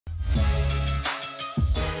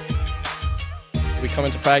We come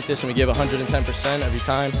into practice and we give 110% every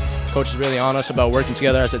time. Coach is really on us about working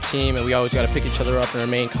together as a team, and we always got to pick each other up and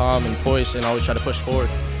remain calm and poised and always try to push forward.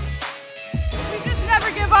 We just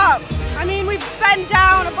never give up. I mean, we've been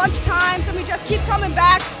down a bunch of times and we just keep coming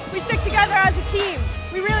back. We stick together as a team.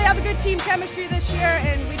 We really have a good team chemistry this year,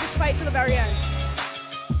 and we just fight to the very end.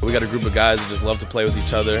 We got a group of guys that just love to play with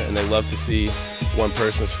each other, and they love to see one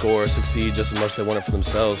person score or succeed just as much as they want it for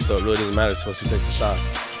themselves, so it really doesn't matter to us who takes the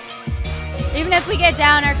shots. Even if we get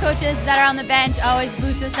down, our coaches that are on the bench always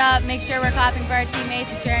boost us up, make sure we're clapping for our teammates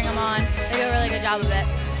and cheering them on. They do a really good job of it.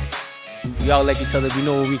 We all like each other. We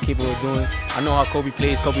know what we're capable of doing. I know how Kobe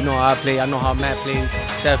plays. Kobe know how I play. I know how Matt plays.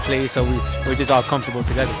 Seth plays. So we're just all comfortable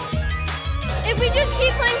together. If we just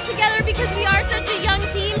keep playing together because we are such a young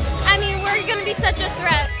team, I mean, we're going to be such a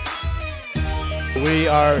threat. We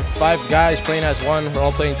are 5 guys playing as one. We're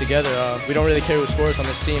all playing together. We don't really care who scores on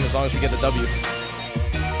this team as long as we get the W.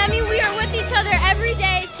 I mean, we are with each other every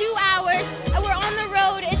day, 2 hours, and we're on the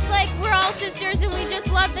road. It's like we're all sisters, and we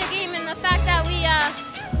just love the game, and the fact that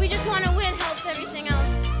we just want to win helps everything else.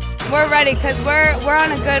 We're ready because we're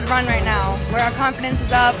on a good run right now. Where our confidence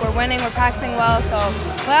is up, we're winning, we're practicing well, so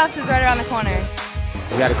playoffs is right around the corner.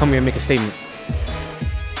 We got to come here and make a statement.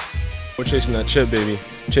 We're chasing that chip, baby.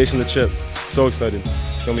 Chasing the chip. So excited.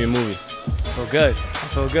 It's going to be a movie. I feel good. I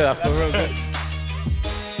feel good. I feel real good.